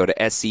 15th. Go to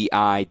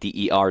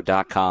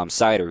SCIDER.com.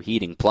 Cider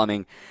Heating,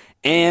 Plumbing,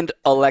 and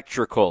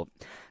Electrical.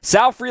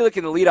 Sal Frelick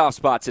in the leadoff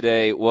spot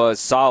today was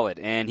solid,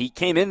 and he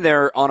came in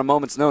there on a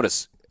moment's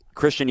notice.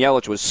 Christian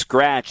Yelich was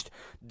scratched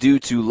due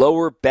to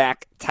lower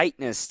back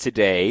tightness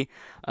today.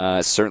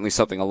 Certainly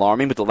something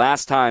alarming, but the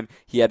last time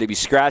he had to be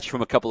scratched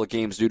from a couple of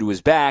games due to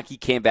his back, he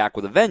came back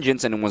with a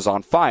vengeance and was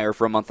on fire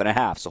for a month and a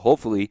half. So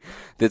hopefully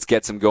this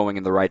gets him going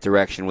in the right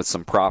direction with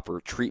some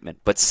proper treatment.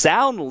 But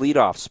Sal in the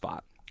leadoff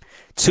spot,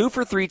 2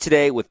 for 3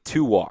 today with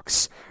 2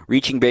 walks,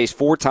 reaching base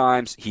 4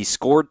 times. He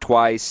scored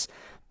twice.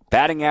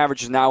 Batting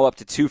average is now up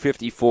to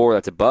 254.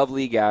 That's above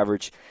league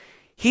average.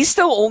 He's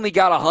still only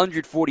got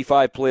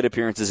 145 plate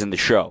appearances in the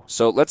show,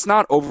 so let's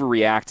not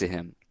overreact to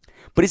him.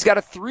 But he's got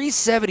a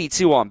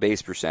 372 on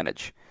base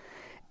percentage.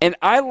 And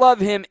I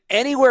love him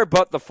anywhere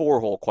but the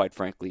 4-hole, quite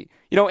frankly.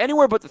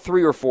 Anywhere but the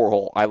 3 or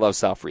 4-hole, I love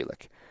Sal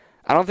Frelick.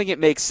 I don't think it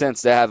makes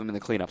sense to have him in the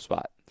cleanup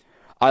spot.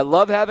 I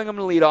love having him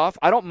in the leadoff.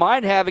 I don't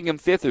mind having him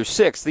 5th or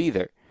 6th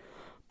either.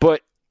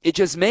 But it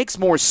just makes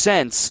more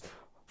sense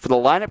for the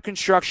lineup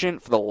construction,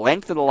 for the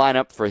length of the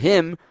lineup, for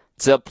him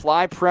to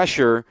apply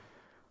pressure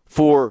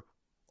for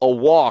a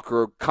walk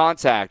or a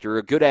contact or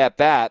a good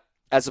at-bat,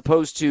 as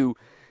opposed to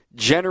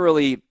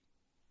generally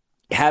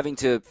having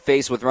to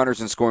face with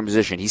runners in scoring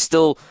position. He's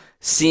still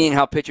seeing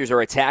how pitchers are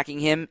attacking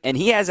him, and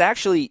he has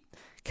actually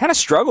kind of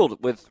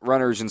struggled with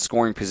runners in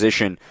scoring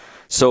position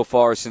so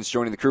far since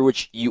joining the crew,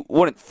 which you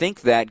wouldn't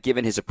think that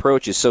given his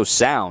approach is so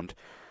sound.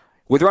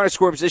 With runners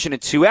scoring position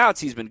and 2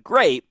 outs, he's been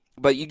great,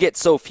 but you get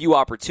so few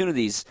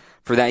opportunities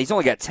for that. He's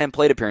only got 10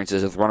 plate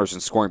appearances with runners in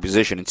scoring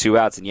position and 2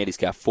 outs, and yet he's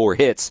got 4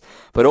 hits.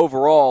 But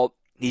overall,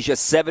 he's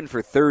just 7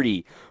 for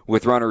 30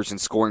 with runners in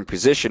scoring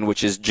position,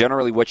 which is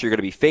generally what you're going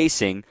to be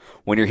facing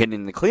when you're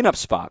hitting the cleanup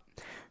spot.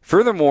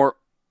 Furthermore,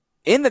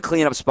 in the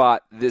cleanup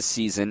spot this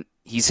season,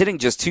 he's hitting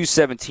just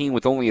 217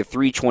 with only a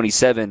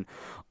 327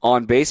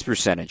 on base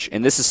percentage.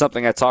 And this is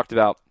something I talked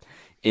about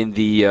in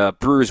the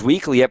Brewers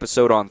Weekly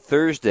episode on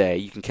Thursday.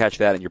 You can catch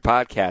that in your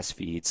podcast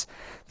feeds.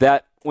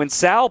 That when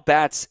Sal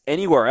bats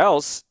anywhere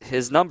else,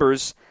 his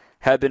numbers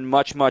have been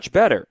much, much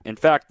better. In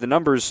fact, the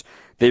numbers,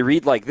 they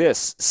read like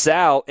this.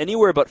 Sal,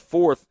 anywhere but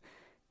 4th,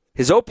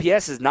 his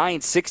OPS is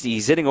 960.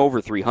 He's hitting over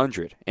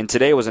 300. And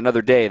today was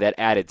another day that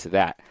added to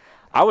that.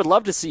 I would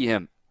love to see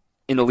him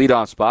in the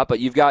leadoff spot, but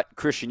you've got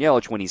Christian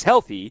Yelich when he's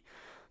healthy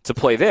to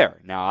play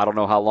there. Now, I don't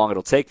know how long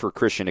it'll take for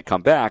Christian to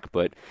come back,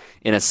 but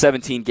in a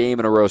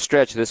 17-game-in-a-row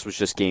stretch, this was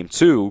just game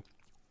 2.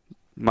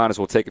 Might as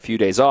well take a few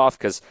days off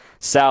because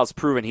Sal's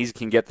proven he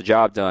can get the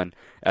job done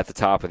at the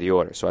top of the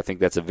order. So I think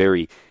that's a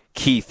very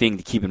key thing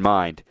to keep in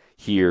mind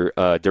here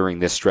during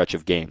this stretch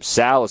of games.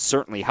 Sal is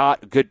certainly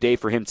hot. A good day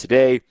for him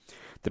today.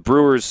 The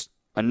Brewers,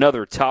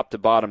 another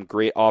top-to-bottom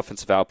great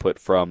offensive output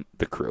from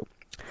the crew.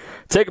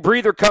 Take a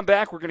breather, come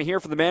back. We're going to hear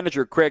from the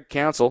manager, Craig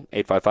Counsell,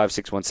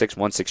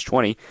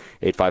 855-616-1620,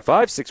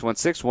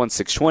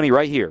 855-616-1620,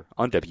 right here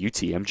on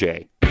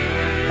WTMJ.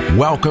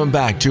 Welcome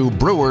back to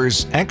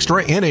Brewers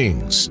Extra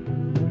Innings.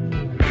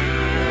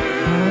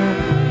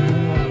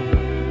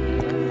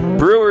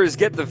 Brewers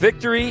get the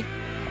victory.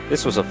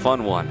 This was a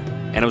fun one,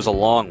 and it was a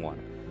long one.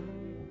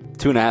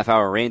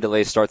 2.5-hour rain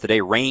delay start the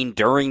day. Rain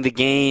during the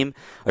game.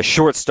 A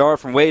short start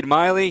from Wade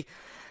Miley.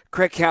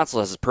 Craig Counsell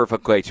has a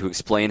perfect way to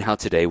explain how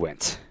today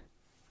went.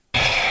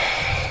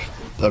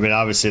 I mean,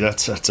 obviously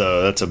that's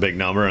a big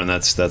number, and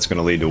that's going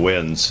to lead to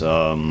wins.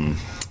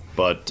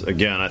 But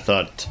again, I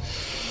thought,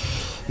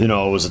 it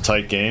was a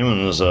tight game,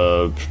 and it was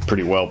a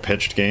pretty well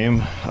pitched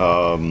game.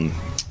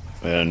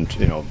 And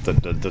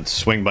the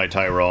swing by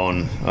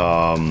Tyrone,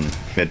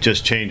 it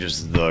just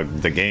changes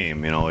the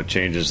game. It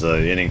changes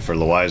the inning for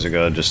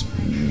Loaizaga, just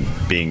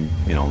being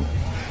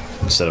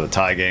instead of a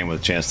tie game with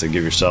a chance to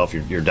give yourself,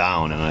 you're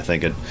down, and I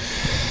think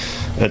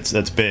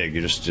that's big.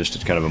 You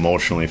just kind of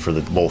emotionally for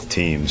both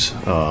teams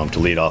to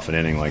lead off an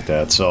inning like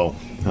that. So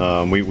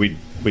we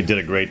did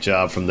a great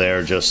job from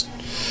there, just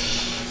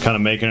kind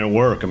of making it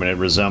work. I mean, it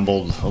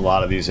resembled a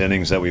lot of these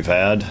innings that we've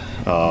had.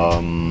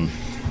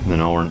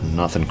 We're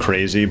nothing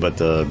crazy, but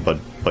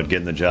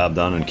getting the job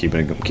done and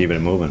keeping it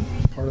moving.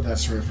 Part of that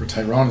story for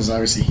Tyrone is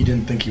obviously he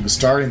didn't think he was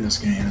starting this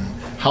game.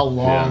 And how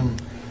long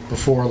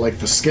before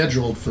the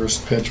scheduled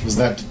first pitch was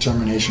that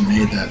determination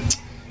made that?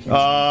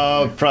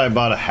 Probably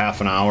about a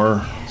half an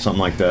hour, something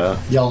like that.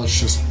 Yelich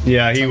just.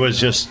 Yeah,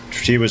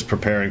 he was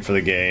preparing for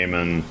the game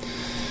and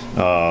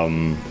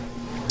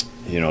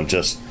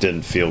just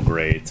didn't feel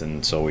great,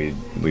 and so we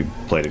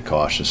played it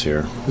cautious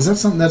here. Is that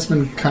something that's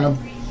been kind of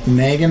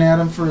nagging at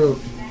him for a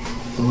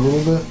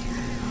little bit?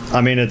 I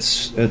mean,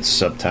 it's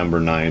September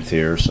 9th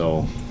here,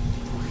 so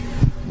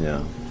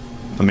yeah.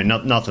 I mean,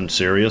 nothing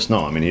serious.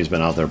 No, I mean, he's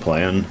been out there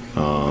playing.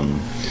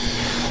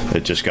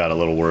 It just got a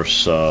little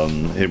worse.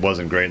 It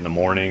wasn't great in the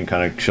morning,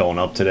 kind of showing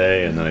up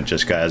today, and then it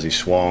just got, as he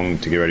swung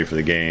to get ready for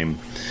the game,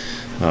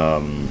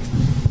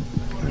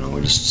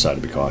 we just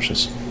decided to be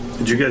cautious.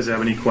 Did you guys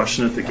have any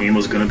question if the game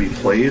was going to be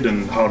played,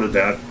 and how did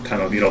that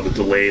kind of,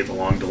 the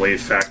long delay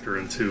factor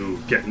into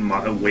getting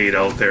Wade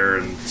out there?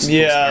 And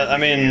yeah, I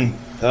mean,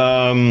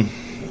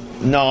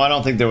 no, I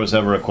don't think there was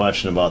ever a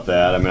question about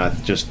that. I mean,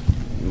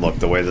 look,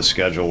 the way the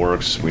schedule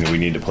works, we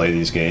need to play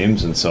these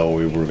games, and so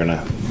we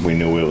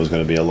knew it was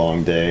going to be a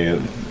long day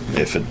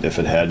if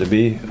it had to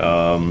be,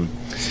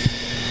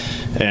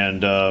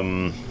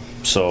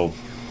 so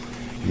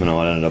it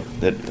ended up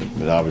it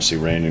obviously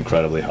rained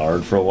incredibly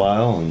hard for a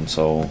while, and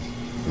so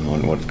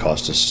what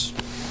cost us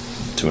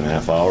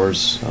 2.5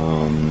 hours,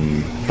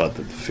 but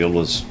the field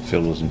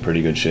was in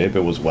pretty good shape.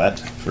 It was wet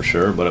for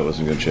sure, but it was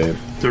in good shape.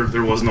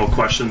 There was no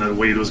question that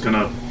Wade was going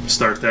to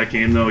start that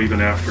game, though,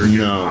 even after getting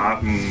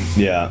hot.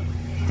 Yeah,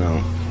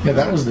 no. Yeah,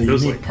 that was the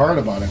unique part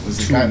about it.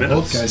 Was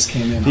both guys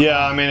came in.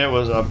 Yeah, I mean, it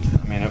was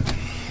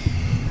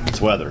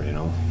it's weather,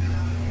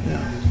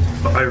 Yeah.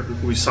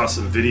 We saw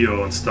some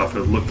video and stuff.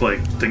 It looked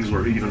like things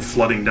were even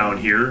flooding down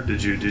here.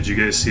 Did you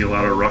guys see a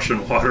lot of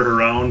rushing water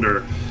around,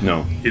 or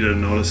no? You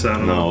didn't notice that?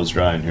 No, it was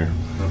dry in here.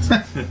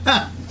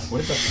 What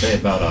does that say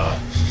about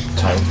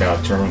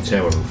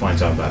Cotroneo, who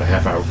finds out about a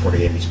half hour before the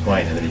game he's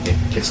playing, and then he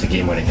gets the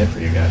game-winning hit for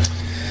you guys?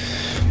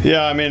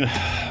 Yeah, I mean,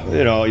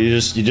 you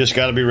just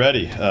got to be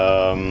ready.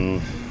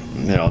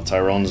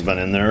 Tyrone's been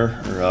in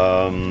there,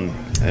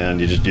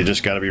 and you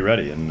just got to be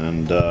ready.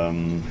 And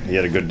he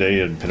had a good day. He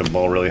had hit a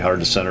ball really hard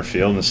to center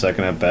field in the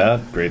second at bat.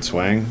 Great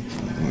swing,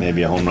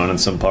 maybe a home run in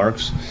some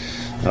parks.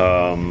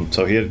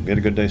 So he had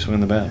a good day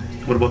swinging the bat.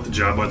 What about the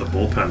job by the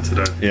bullpen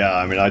today? Yeah,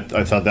 I mean, I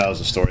thought that was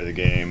the story of the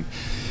game.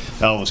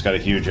 Elvis got a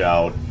huge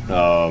out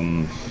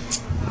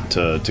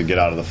to get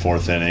out of the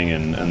fourth inning,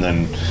 and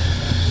then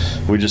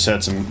we just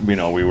had some.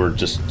 We were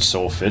just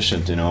so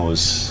efficient. It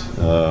was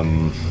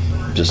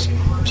just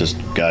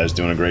guys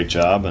doing a great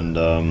job, and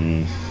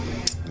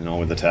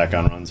with the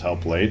tack-on runs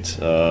help late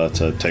to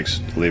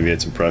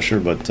alleviate some pressure.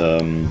 But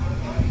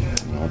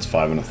it's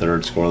 5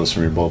 1/3 scoreless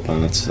from your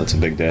bullpen. That's a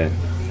big day.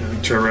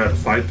 Trevor had a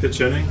 5-pitch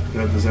inning.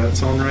 Does that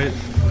sound right?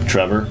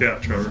 Trevor? Yeah,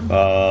 Trevor.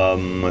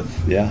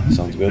 Yeah,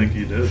 sounds good. I think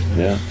he did.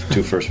 Yeah,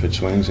 2 first pitch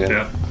swings.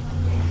 Yeah.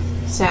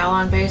 Sal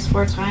on base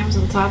 4 times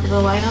at the top of the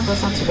lineup.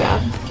 That's not too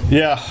bad.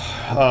 Yeah,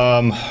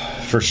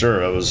 for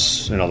sure. It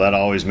was. That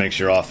always makes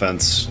your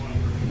offense.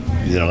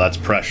 That's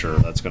pressure.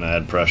 That's going to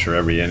add pressure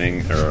every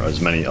inning, or a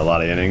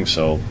lot of innings.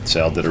 So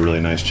Sal did a really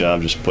nice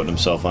job just putting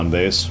himself on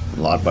base. A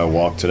lot by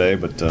walk today,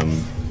 but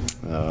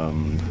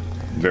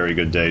very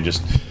good day.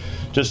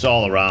 Just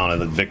all around. And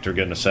then Victor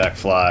getting a sac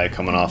fly,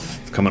 coming off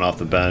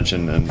the bench,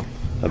 and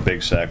a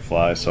big sac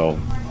fly. So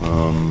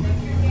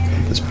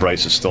this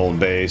Bryce's stolen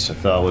base, I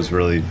thought was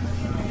really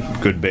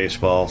good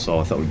baseball. So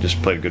I thought we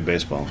just played good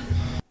baseball.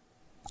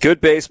 Good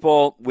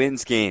baseball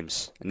wins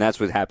games, and that's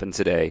what happened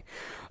today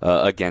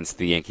against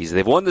the Yankees.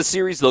 They've won the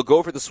series. They'll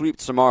go for the sweep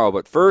tomorrow.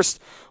 But first,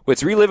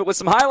 let's relive it with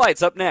some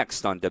highlights up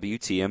next on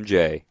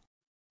WTMJ.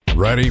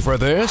 Ready for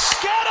this?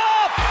 Get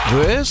up!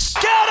 This?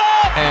 Get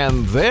up!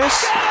 And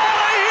this? Get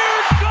out of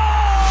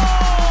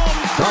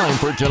here! Go! Time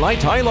for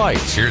tonight's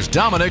highlights. Here's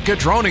Dominic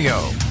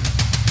Cotroneo.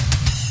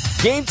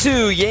 Game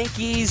 2,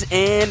 Yankees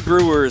and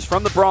Brewers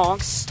from the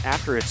Bronx.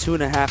 After a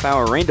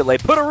 2.5-hour rain delay,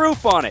 put a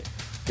roof on it.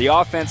 The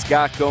offense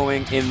got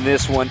going in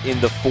this one in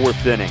the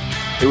 4th inning.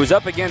 It was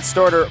up against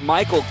starter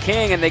Michael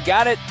King, and they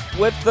got it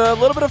with a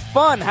little bit of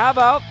fun. How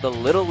about the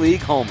Little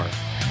League homer?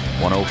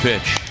 1-0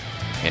 pitch.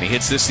 And he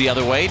hits this the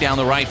other way down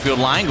the right field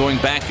line. Going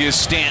back is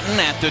Stanton.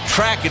 At the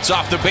track, it's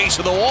off the base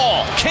of the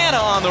wall. Canna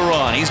on the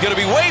run. He's going to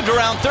be waved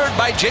around third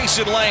by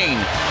Jason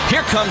Lane.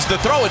 Here comes the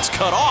throw. It's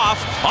cut off.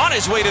 On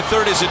his way to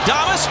third is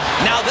Adames.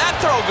 Now that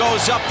throw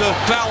goes up the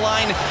foul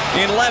line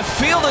in left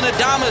field, and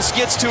Adames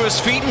gets to his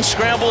feet and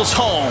scrambles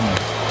home.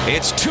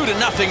 It's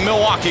 2-0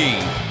 Milwaukee.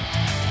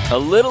 A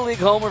Little League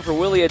homer for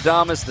Willie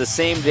Adames the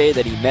same day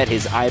that he met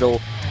his idol,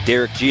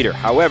 Derek Jeter.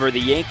 However, the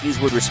Yankees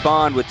would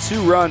respond with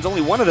 2 runs,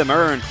 only one of them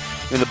earned,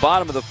 in the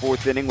bottom of the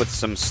 4th inning with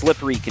some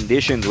slippery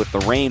conditions with the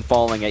rain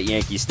falling at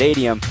Yankee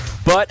Stadium.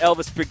 But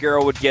Elvis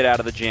Peguero would get out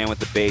of the jam with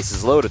the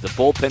bases loaded. The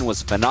bullpen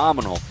was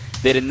phenomenal.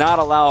 They did not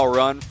allow a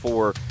run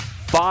for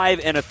 5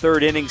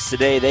 1/3 innings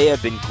today. They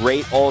have been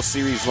great all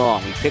series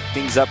long. We pick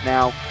things up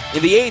now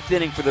in the 8th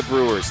inning for the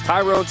Brewers.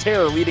 Tyrone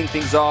Taylor leading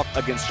things off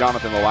against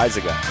Jonathan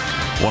Loaizaga.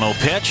 1-0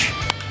 pitch.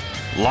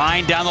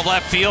 Line down the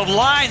left field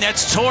line.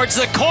 That's towards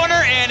the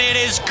corner, and it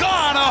is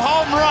gone. A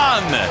home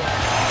run.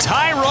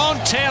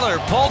 Tyrone Taylor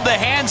pulled the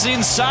hands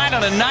inside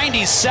on a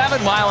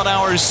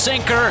 97-mile-an-hour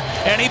sinker,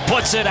 and he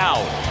puts it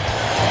out.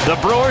 The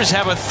Brewers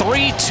have a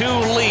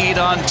 3-2 lead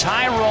on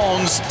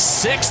Tyrone's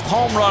 6th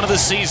home run of the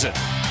season.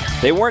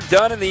 They weren't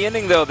done in the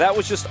inning, though. That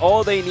was just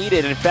all they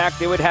needed. In fact,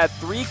 they would have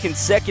 3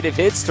 consecutive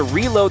hits to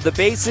reload the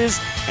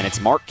bases, and it's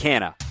Mark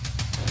Canha.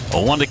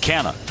 0-1 to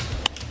Canha.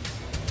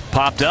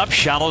 Popped up,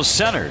 shallow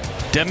center.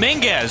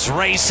 Dominguez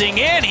racing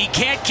in. He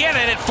can't get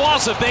it. It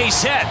falls a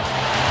base hit.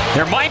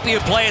 There might be a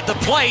play at the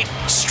plate.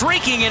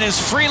 Streaking in his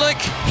Frelick.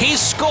 He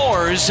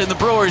scores, and the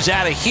Brewers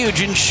add a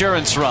huge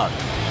insurance run.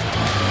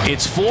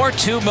 It's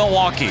 4-2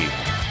 Milwaukee.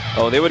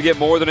 Oh, they would get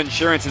more than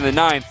insurance in the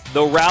 9th.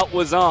 The route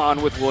was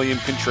on with William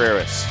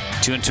Contreras.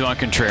 2-2 on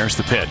Contreras,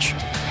 the pitch.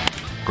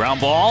 Ground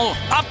ball,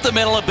 up the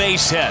middle, a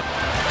base hit.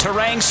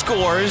 Terang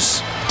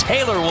scores.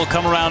 Taylor will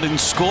come around and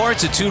score.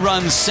 It's a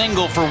 2-run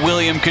single for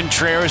William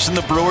Contreras, and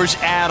the Brewers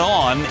add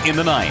on in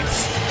the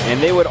 9th.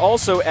 And they would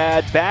also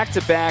add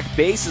back-to-back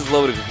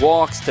bases-loaded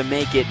walks to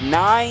make it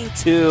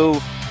 9-2,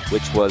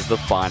 which was the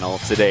final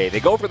today. They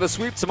go for the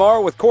sweep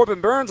tomorrow with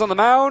Corbin Burns on the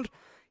mound.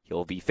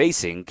 He'll be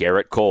facing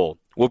Garrett Cole.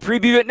 We'll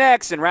preview it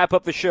next and wrap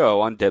up the show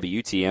on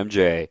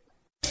WTMJ.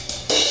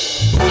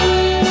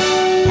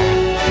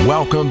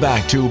 Welcome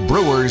back to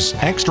Brewers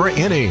Extra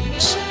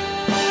Innings.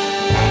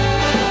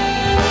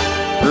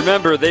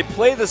 Remember, they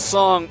play the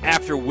song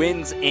after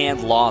wins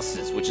and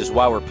losses, which is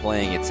why we're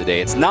playing it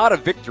today. It's not a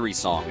victory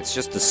song. It's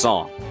just a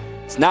song.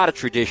 It's not a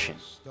tradition.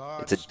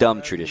 It's a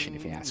dumb tradition,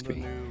 if you ask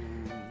me.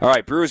 All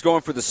right, Brewers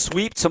going for the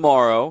sweep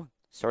tomorrow.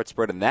 Start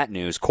spreading that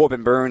news.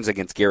 Corbin Burns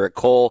against Garrett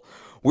Cole.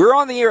 We're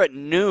on the air at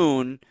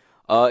noon.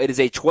 It is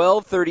a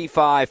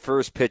 12:35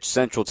 first pitch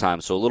Central Time,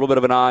 so a little bit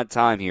of an odd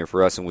time here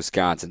for us in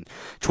Wisconsin.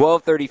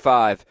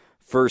 12:35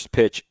 first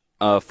pitch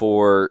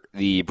for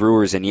the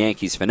Brewers and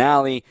Yankees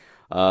finale.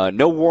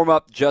 No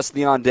warm-up, just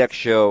the on-deck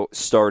show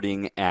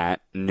starting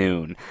at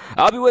noon.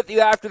 I'll be with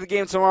you after the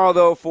game tomorrow,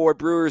 though, for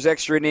Brewers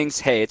Extra Innings.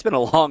 Hey, it's been a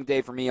long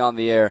day for me on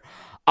the air.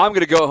 I'm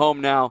going to go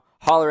home now.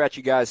 Holler at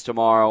you guys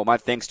tomorrow. My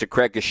thanks to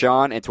Craig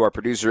Gashon and to our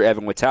producer,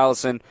 Evan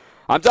Witalison.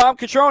 I'm Dom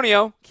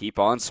Cotroneo. Keep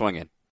on swinging.